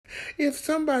If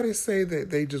somebody say that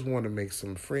they just want to make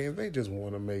some friends, they just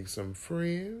want to make some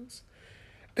friends.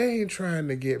 They ain't trying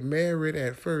to get married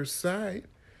at first sight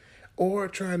or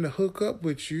trying to hook up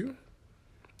with you.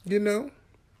 You know,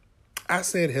 I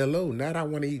said hello, not I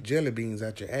want to eat jelly beans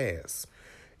out your ass.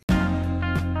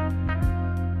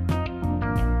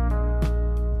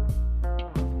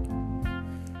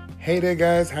 Hey there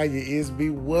guys, how you is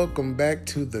be? Welcome back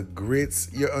to The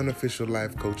Grits, your unofficial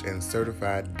life coach and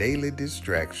certified daily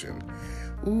distraction.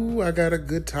 Ooh, I got a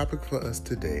good topic for us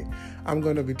today. I'm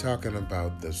going to be talking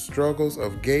about the struggles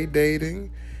of gay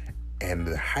dating and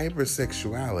the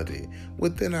hypersexuality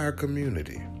within our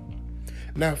community.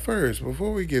 Now first,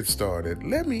 before we get started,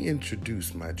 let me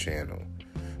introduce my channel.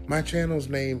 My channel's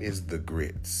name is The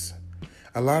Grits.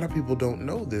 A lot of people don't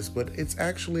know this, but it's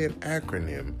actually an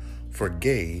acronym for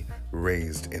Gay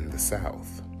Raised in the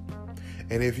South.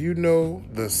 And if you know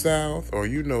the South or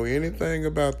you know anything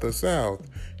about the South,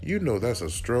 you know that's a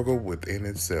struggle within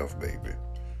itself, baby.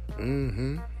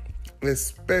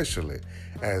 Especially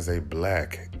as a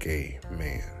black gay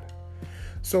man.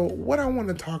 So what I want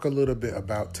to talk a little bit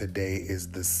about today is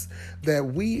this, that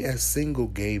we as single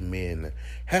gay men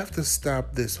have to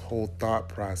stop this whole thought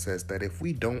process that if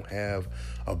we don't have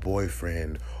a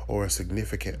boyfriend or a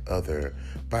significant other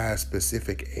by a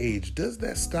specific age, does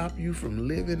that stop you from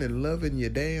living and loving your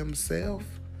damn self?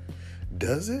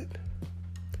 Does it?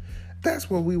 That's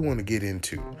what we want to get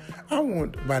into. I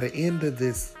want, by the end of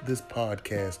this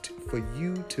podcast, for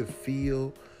you to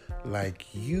feel like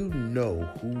you know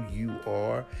who you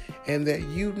are and that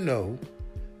you know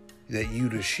that you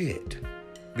the shit,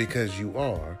 because you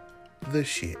are the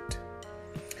shit.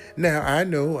 Now, I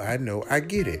know, I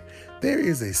get it. There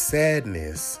is a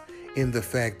sadness in the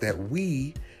fact that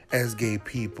we as gay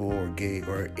people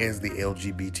or as the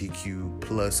LGBTQ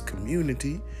plus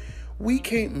community, we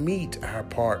can't meet our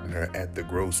partner at the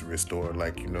grocery store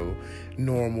like,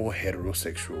 normal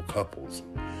heterosexual couples.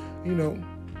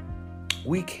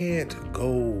 We can't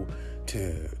go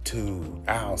to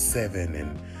aisle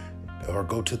 7 or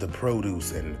go to the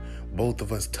produce and both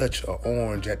of us touch an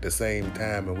orange at the same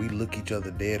time and we look each other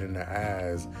dead in the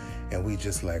eyes and we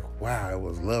just like, wow, it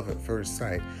was love at first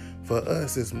sight. For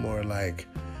us, it's more like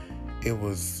it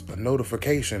was a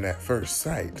notification at first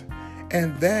sight.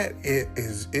 And that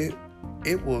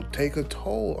it will take a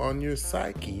toll on your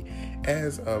psyche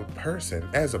as a person.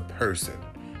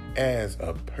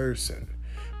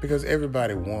 Because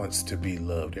everybody wants to be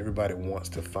loved. Everybody wants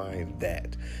to find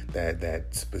that,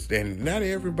 and not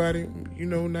everybody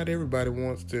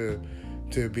wants to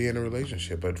be in a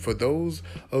relationship. But for those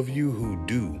of you who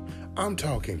do, I'm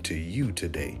talking to you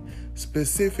today,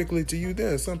 specifically to you.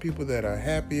 There are some people that are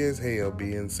happy as hell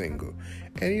being single,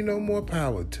 and more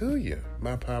power to you.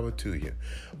 My power to you.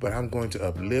 But I'm going to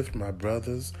uplift my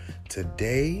brothers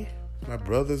today, my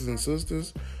brothers and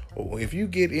sisters. If you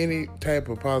get any type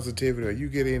of positivity or you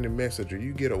get any message or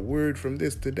you get a word from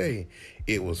this today,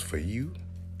 it was for you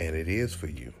and it is for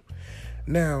you.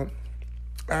 Now,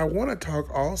 I want to talk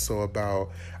also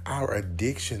about our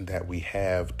addiction that we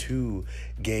have to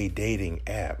gay dating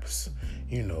apps.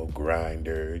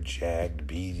 Grindr, Jack'd,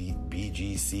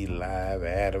 BGC Live,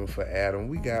 Adam for Adam.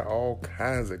 We got all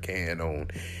kinds of can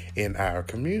on in our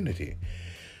community.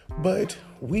 But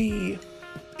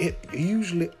it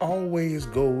usually always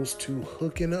goes to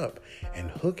hooking up and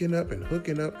hooking up and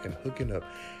hooking up and hooking up.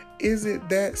 Is it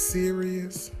that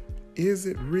serious? Is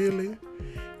it really?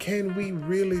 Can we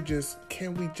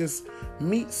just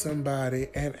meet somebody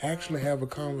and actually have a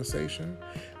conversation?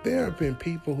 There have been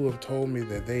people who have told me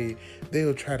that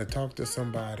they'll try to talk to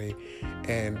somebody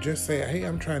and just say, hey,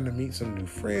 I'm trying to meet some new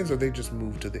friends, or they just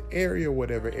move to the area,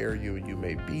 whatever area you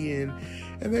may be in,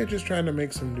 and they're just trying to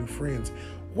make some new friends.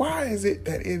 Why is it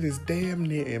that it is damn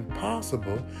near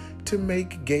impossible to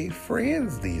make gay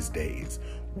friends these days?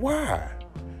 Why?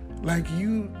 Like,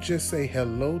 you just say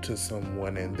hello to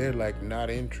someone and they're like not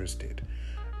interested.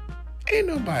 Ain't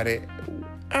nobody.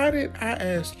 I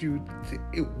asked you,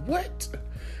 what?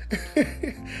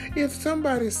 If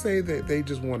somebody say that they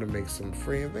just want to make some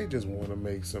friends, they just want to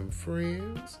make some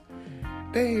friends.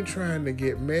 They ain't trying to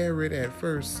get married at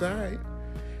first sight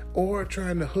or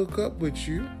trying to hook up with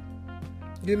you.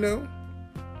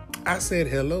 I said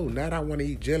hello, not I want to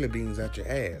eat jelly beans out your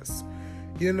ass.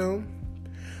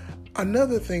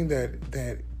 Another thing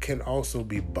that can also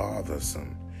be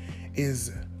bothersome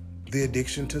is the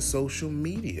addiction to social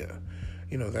media.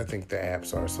 I think the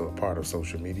apps are a part of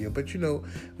social media, but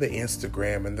the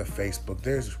Instagram and the Facebook,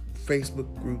 there's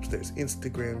Facebook groups, there's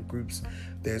Instagram groups,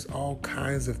 there's all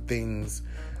kinds of things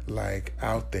like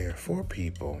out there for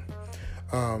people.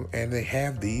 And they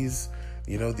have these,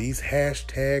 these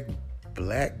hashtag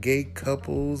black gay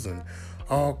couples and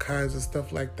all kinds of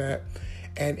stuff like that.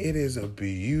 And it is a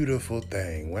beautiful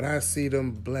thing. When I see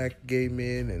them black gay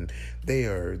men and they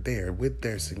are with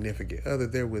their significant other,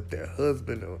 they're with their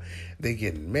husband, or they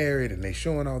getting married and they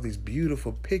showing all these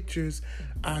beautiful pictures,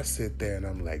 I sit there and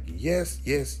I'm like, yes,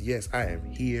 yes, yes, I am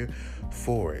here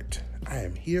for it. I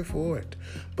am here for it.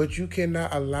 But you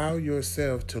cannot allow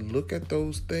yourself to look at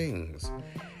those things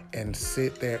and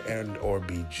sit there and or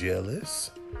be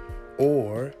jealous.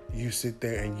 Or you sit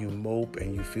there and you mope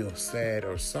and you feel sad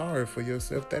or sorry for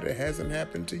yourself that it hasn't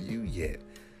happened to you yet.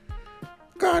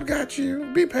 God got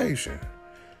you. Be patient.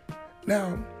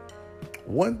 Now,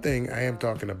 one thing I am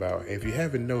talking about, if you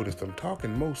haven't noticed, I'm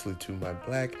talking mostly to my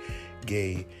black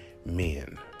gay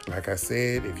men. Like I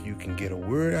said, if you can get a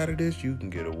word out of this, you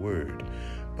can get a word.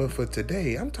 But for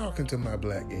today, I'm talking to my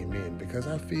black gay men because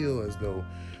I feel as though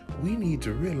we need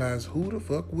to realize who the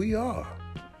fuck we are.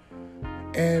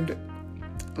 And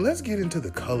let's get into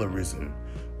the colorism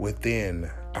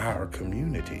within our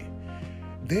community.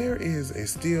 There is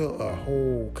still a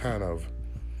whole kind of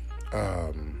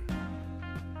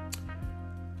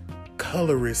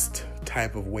colorist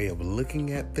type of way of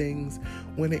looking at things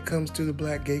when it comes to the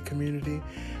black gay community.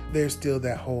 There's still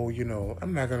that whole,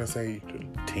 I'm not gonna say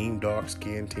team dark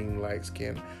skin, team light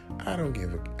skin. I don't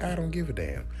give a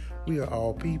damn. We are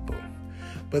all people.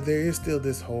 But there is still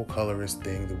this whole colorist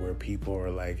thing where people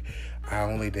are like, I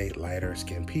only date lighter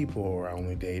skinned people, or I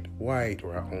only date white,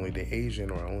 or I only date Asian,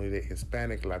 or I only date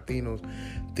Hispanic, Latinos,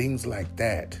 things like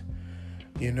that,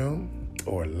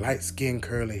 or light skinned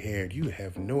curly haired. You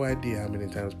have no idea how many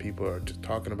times people are just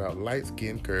talking about light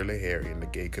skinned curly hair in the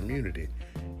gay community.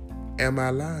 Am I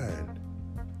lying?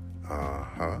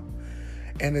 Uh-huh.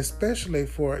 And especially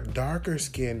for darker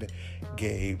skinned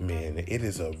gay men, it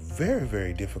is a very,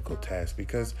 very difficult task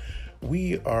because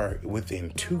we are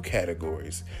within two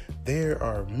categories. There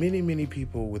are many, many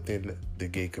people within the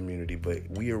gay community, but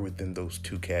we are within those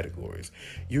two categories.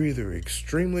 You're either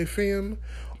extremely femme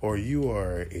or you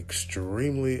are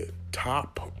extremely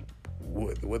top,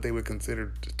 what they would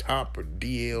consider top or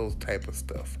DL type of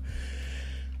stuff.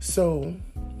 So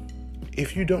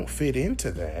if you don't fit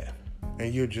into that,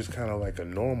 and you're just kind of like a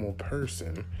normal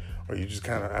person, or you just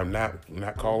kind of, I'm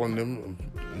not calling them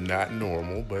not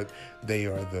normal, but they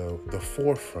are the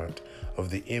forefront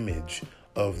of the image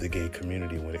of the gay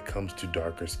community when it comes to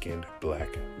darker skinned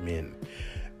black men.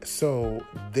 So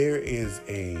there is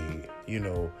a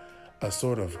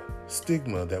sort of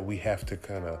stigma that we have to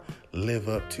kind of live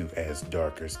up to as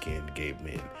darker skinned gay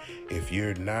men. If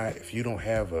you don't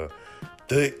have a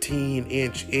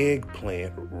 13-inch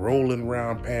eggplant rolling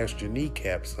around past your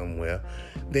kneecap somewhere,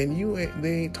 then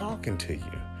they ain't talking to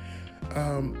you.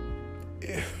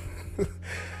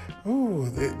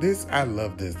 I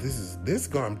love this.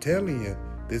 I'm telling you,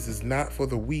 this is not for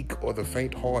the weak or the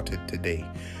faint-hearted today.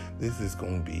 This is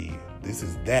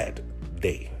that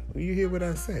day. You hear what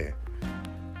I said?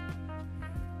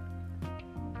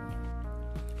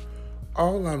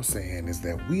 All I'm saying is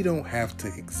that we don't have to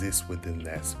exist within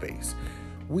that space.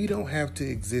 We don't have to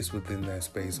exist within that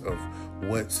space of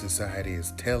what society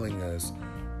is telling us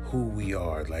who we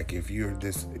are. Like if you're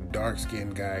this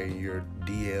dark-skinned guy and you're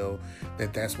DL,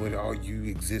 that's what all you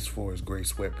exist for is gray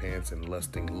sweatpants and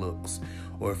lusting looks.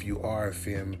 Or if you are a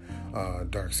femme,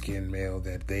 dark-skinned male,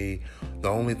 that the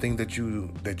only thing that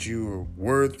you're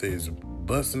worth is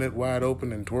busting it wide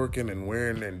open and twerking and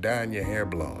wearing and dyeing your hair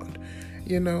blonde.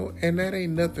 And that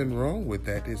ain't nothing wrong with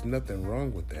that. There's nothing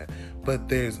wrong with that. But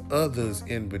there's others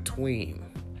in between.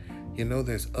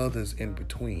 There's others in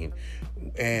between.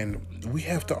 And we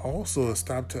have to also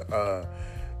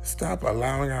stop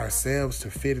allowing ourselves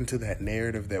to fit into that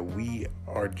narrative that we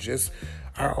are just,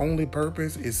 our only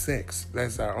purpose is sex.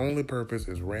 That's our only purpose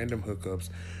is random hookups.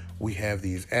 We have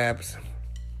these apps,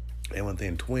 and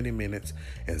within 20 minutes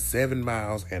and 7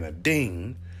 miles and a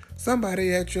ding,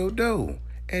 somebody at your door.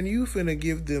 And you finna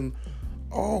give them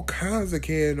all kinds of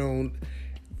care on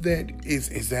that.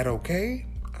 Is that okay?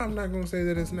 I'm not gonna say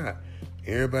that it's not.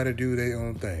 Everybody do their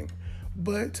own thing.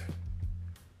 But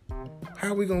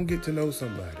how we gonna get to know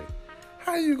somebody?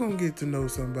 How you gonna get to know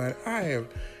somebody?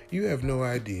 You have no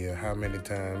idea how many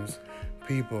times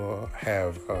people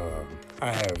have,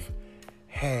 I have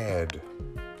had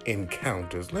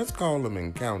encounters. Let's call them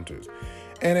encounters.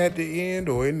 And at the end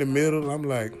or in the middle, I'm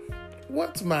like,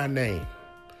 what's my name?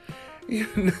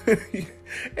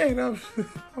 And I'm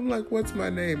like, what's my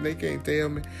name? They can't tell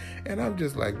me. And I'm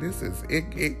just like,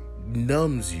 it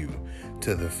numbs you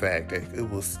to the fact that it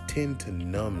will tend to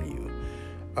numb you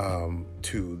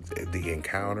to the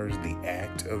encounters, the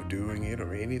act of doing it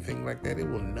or anything like that. It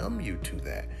will numb you to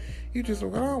that. You just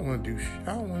like, I don't want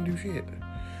to do shit.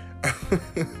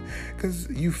 Because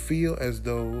you feel as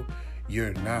though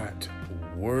you're not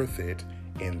worth it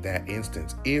in that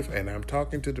instance. And I'm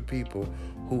talking to the people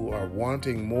who are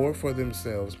wanting more for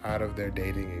themselves out of their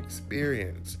dating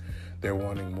experience. They're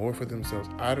wanting more for themselves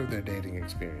out of their dating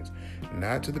experience.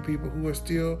 Not to the people who are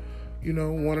still,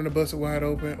 wanting to bust it wide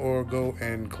open or go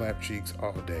and clap cheeks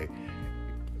all day.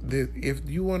 If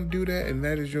you want to do that and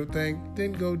that is your thing,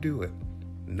 then go do it.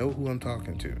 Know who I'm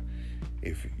talking to.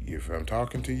 If I'm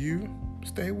talking to you,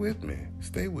 stay with me.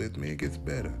 Stay with me. It gets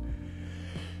better.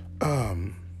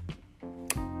 And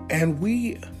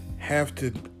we have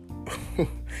to,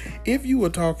 if you were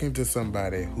talking to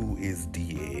somebody who is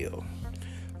DL,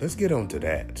 let's get on to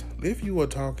that. If you are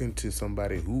talking to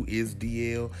somebody who is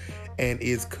DL and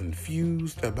is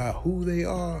confused about who they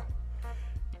are,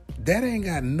 that ain't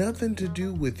got nothing to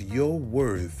do with your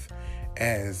worth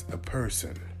as a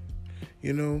person.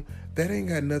 That ain't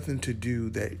got nothing to do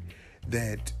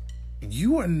that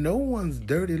you are no one's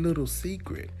dirty little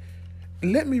secret.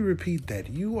 Let me repeat that.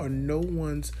 You are no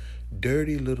one's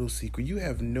dirty little secret. You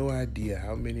have no idea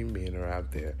how many men are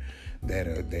out there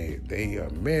that they are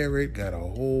married, got a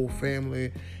whole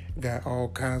family, got all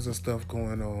kinds of stuff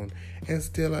going on, and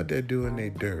still out there doing their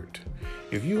dirt.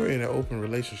 If you are in an open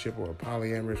relationship or a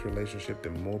polyamorous relationship,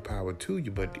 then more power to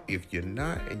you. But if you're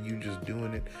not and you just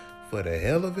doing it for the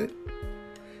hell of it,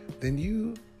 then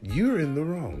you're in the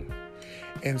wrong.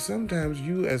 And sometimes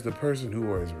you, as the person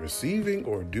who is receiving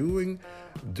or doing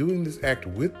this act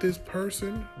with this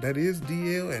person that is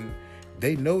DL and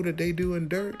they know that they doing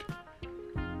dirt,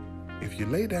 if you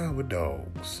lay down with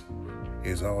dogs,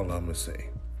 is all I'm gonna say.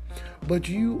 But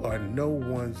you are no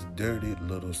one's dirty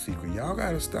little secret. Y'all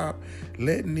gotta stop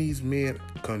letting these men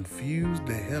confuse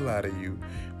the hell out of you,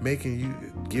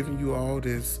 giving you all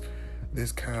this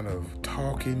kind of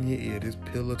talk in your ear, this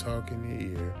pillow talk in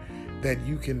your ear, that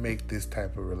you can make this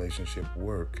type of relationship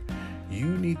work.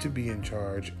 You need to be in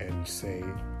charge and say,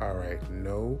 all right,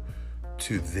 no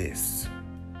to this.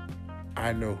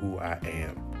 I know who I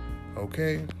am.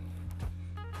 Okay?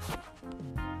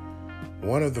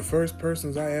 One of the first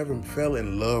persons I ever fell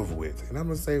in love with, and I'm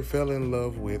going to say fell in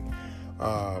love with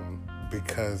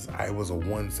because I was a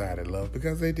one-sided love,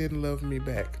 because they didn't love me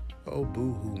back. Oh,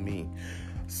 boo-hoo me.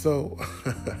 So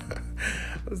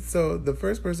the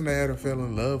first person I ever fell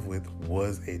in love with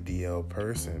was a DL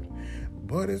person.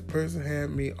 But this person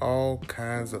had me all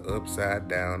kinds of upside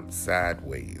down,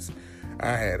 sideways.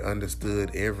 I had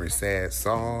understood every sad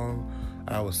song.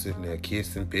 I was sitting there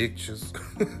kissing pictures.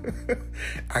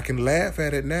 I can laugh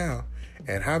at it now.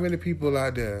 And how many people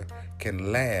out there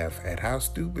can laugh at how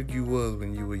stupid you was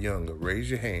when you were younger? Raise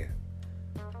your hand.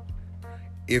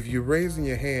 If you're raising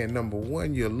your hand, number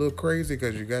one, you're a little crazy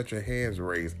because you got your hands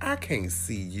raised. I can't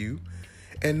see you.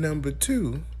 And number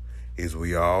two is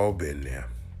we all been there.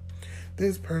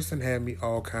 This person had me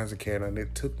all kinds of cat on.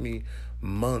 It took me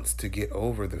months to get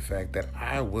over the fact that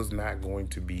I was not going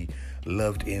to be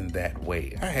loved in that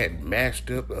way. I had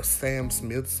mashed up a Sam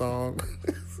Smith song.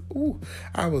 Ooh,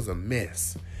 I was a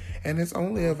mess. And it's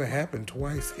only ever happened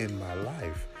twice in my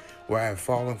life where I've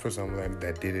fallen for someone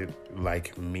that didn't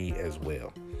like me as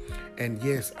well. And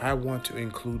yes, I want to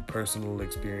include personal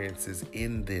experiences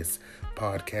in this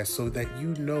podcast so that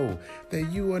you know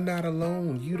that you are not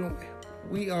alone.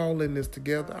 We all in this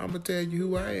together. I'm going to tell you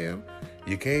who I am.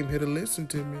 You came here to listen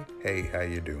to me. Hey, how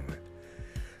you doing?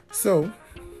 So,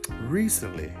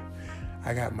 recently,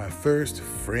 I got my first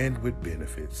friend with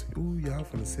benefits. Ooh, y'all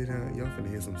finna sit down. Y'all finna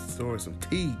hear some stories, some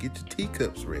tea. Get your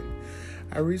teacups ready.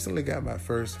 I recently got my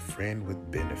first friend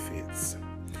with benefits.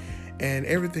 And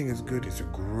everything is good. He's a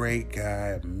great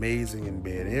guy, amazing in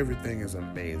bed. Everything is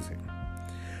amazing.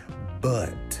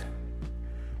 But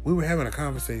we were having a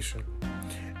conversation,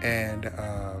 and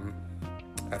I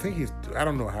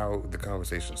don't know how the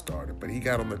conversation started, but he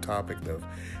got on the topic of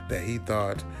that he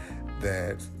thought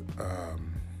that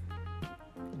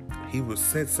he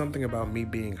said something about me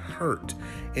being hurt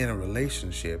in a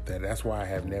relationship, that's why I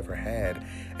have never had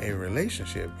a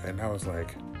relationship. And I was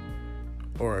like,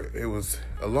 or it was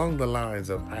along the lines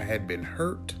of I had been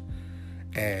hurt,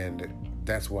 and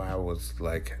that's why I was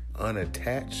like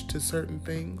unattached to certain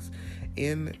things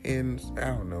in I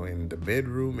don't know, in the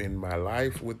bedroom, in my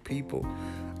life with people.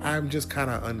 I'm just kind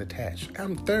of unattached.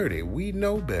 I'm 30. We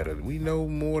know better. We know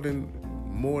more than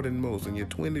most. In your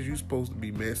 20s, you're supposed to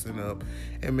be messing up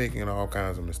and making all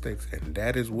kinds of mistakes. And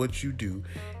that is what you do.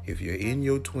 If you're in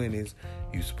your 20s,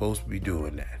 you're supposed to be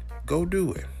doing that. Go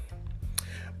do it.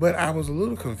 But I was a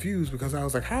little confused because I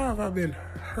was like, how have I been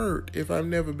hurt if I've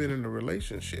never been in a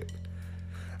relationship?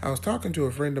 I was talking to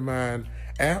a friend of mine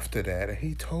after that, and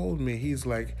he told me, he's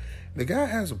like, the guy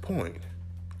has a point.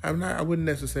 I wouldn't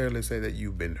necessarily say that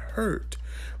you've been hurt,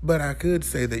 but I could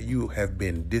say that you have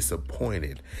been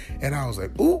disappointed. And I was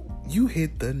like, ooh, you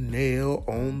hit the nail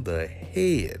on the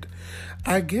head.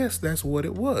 I guess that's what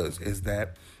it was, is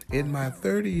that in my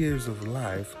 30 years of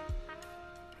life,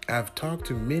 I've talked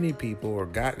to many people or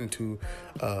gotten to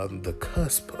the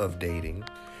cusp of dating,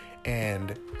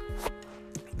 and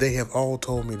they have all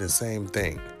told me the same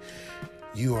thing.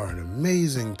 You are an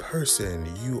amazing person.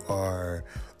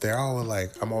 They're all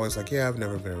like, I'm always like, yeah, I've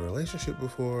never been in a relationship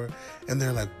before. And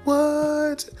they're like,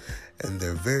 what? And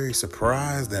they're very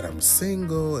surprised that I'm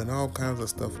single and all kinds of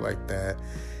stuff like that.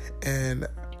 And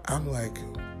I'm like,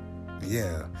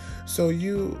 yeah. So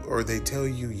or they tell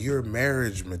you you're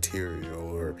marriage material,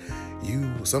 or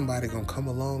somebody gonna come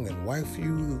along and wife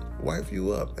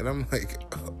you up. And I'm like,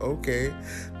 okay,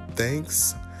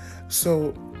 thanks.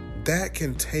 So that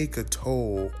can take a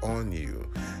toll on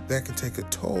you. That can take a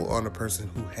toll on a person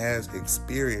who has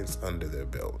experience under their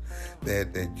belt.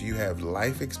 That you have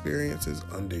life experiences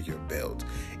under your belt.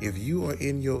 If you are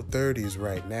in your 30s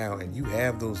right now and you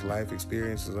have those life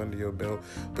experiences under your belt,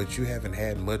 but you haven't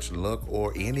had much luck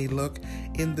or any luck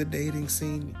in the dating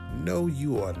scene, no,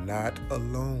 you are not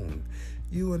alone.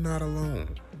 You are not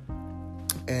alone.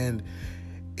 And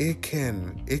it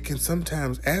can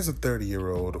sometimes, as a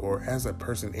 30-year-old or as a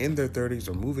person in their 30s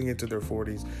or moving into their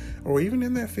 40s or even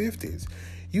in their 50s,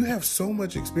 you have so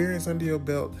much experience under your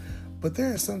belt, but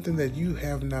there is something that you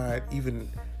have not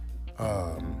even,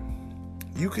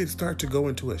 you could start to go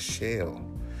into a shell.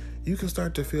 You can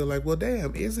start to feel like, well,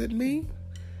 damn, is it me?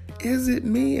 Is it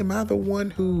me? Am I the one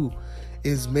who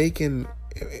is making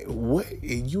what?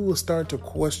 You will start to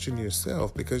question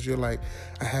yourself, because you're like,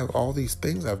 I have all these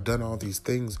things, I've done all these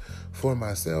things for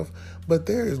myself, but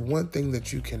there is one thing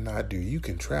that you cannot do. You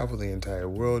can travel the entire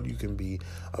world, you can be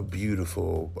a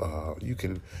beautiful, you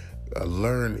can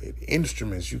learn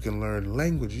instruments, you can learn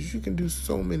languages, you can do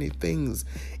so many things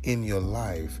in your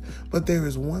life, but there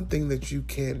is one thing that you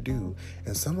can't do,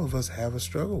 and some of us have a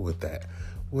struggle with that,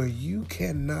 where you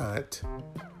can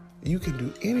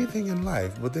do anything in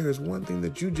life, but there is one thing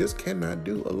that you just cannot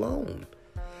do alone.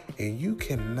 And you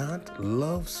cannot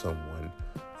love someone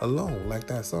alone. Like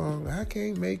that song, I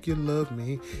can't make you love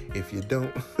me if you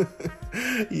don't.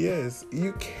 Yes,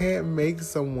 you can't make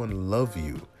someone love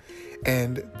you.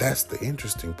 And that's the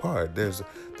interesting part. There's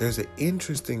an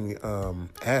interesting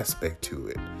aspect to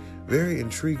it. Very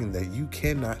intriguing that you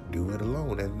cannot do it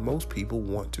alone. And most people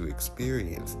want to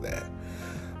experience that.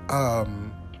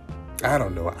 I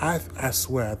don't know. I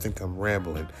swear I think I'm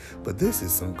rambling, but this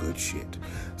is some good shit.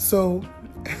 So,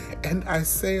 and I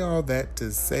say all that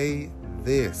to say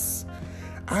this.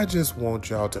 I just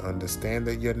want y'all to understand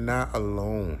that you're not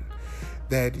alone,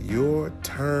 that your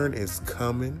turn is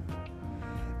coming,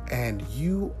 and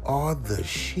you are the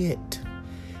shit.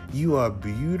 You are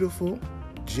beautiful.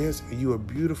 You are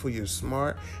beautiful. You're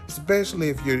smart, especially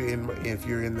if you're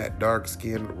in that dark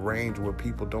skin range where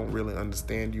people don't really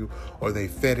understand you, or they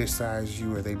fetishize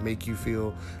you, or they make you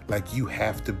feel like you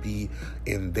have to be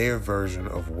in their version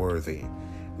of worthy.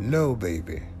 No,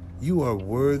 baby, you are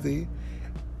worthy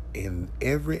in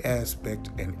every aspect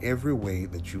and every way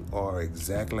that you are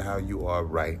exactly how you are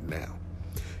right now.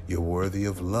 You're worthy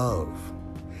of love,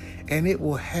 and it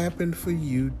will happen for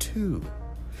you too.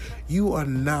 You are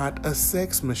not a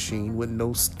sex machine with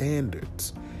no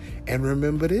standards. And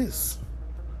remember this,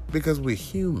 because we're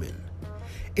human,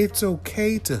 it's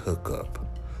okay to hook up,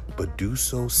 but do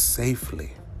so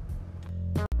safely.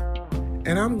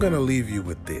 And I'm going to leave you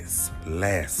with this.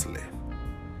 Lastly,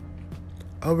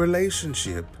 a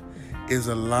relationship is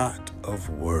a lot of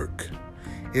work.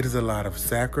 It is a lot of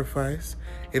sacrifice.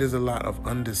 It is a lot of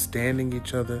understanding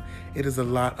each other. It is a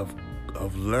lot of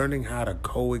learning how to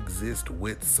coexist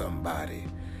with somebody.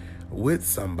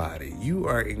 You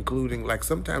are including, like,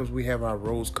 sometimes we have our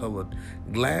rose-colored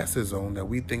glasses on that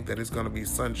we think that it's going to be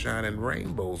sunshine and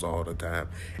rainbows all the time.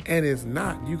 And it's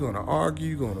not. You're going to argue.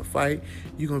 You're going to fight.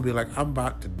 You're going to be like, I'm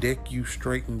about to deck you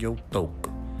straight in your throat.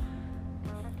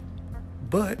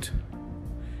 But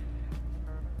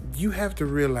you have to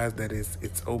realize that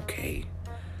it's okay.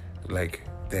 Like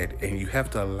that, and you have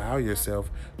to allow yourself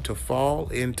to fall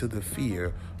into the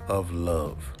fear of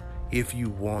love if you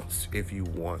want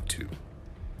to.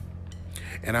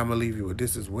 And I'm gonna leave you with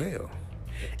this as well.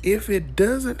 If it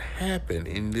doesn't happen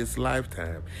in this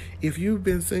lifetime, if you've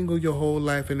been single your whole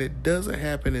life and it doesn't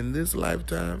happen in this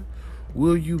lifetime,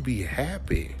 will you be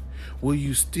happy? Will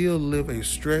you still live a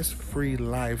stress-free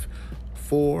life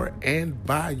for and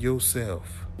by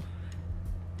yourself?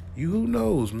 Who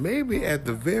knows? Maybe at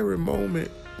the very moment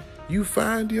You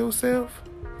find yourself,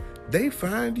 they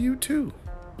find you too.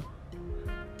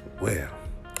 Well,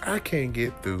 I can't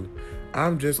get through.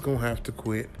 I'm just going to have to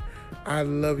quit. I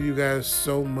love you guys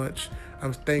so much.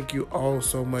 Thank you all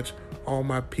so much, all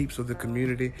my peeps of the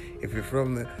community. If you're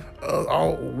from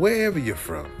wherever you're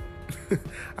from,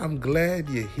 I'm glad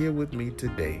you're here with me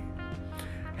today.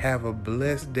 Have a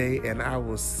blessed day, and I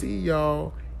will see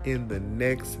y'all in the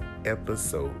next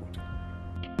episode.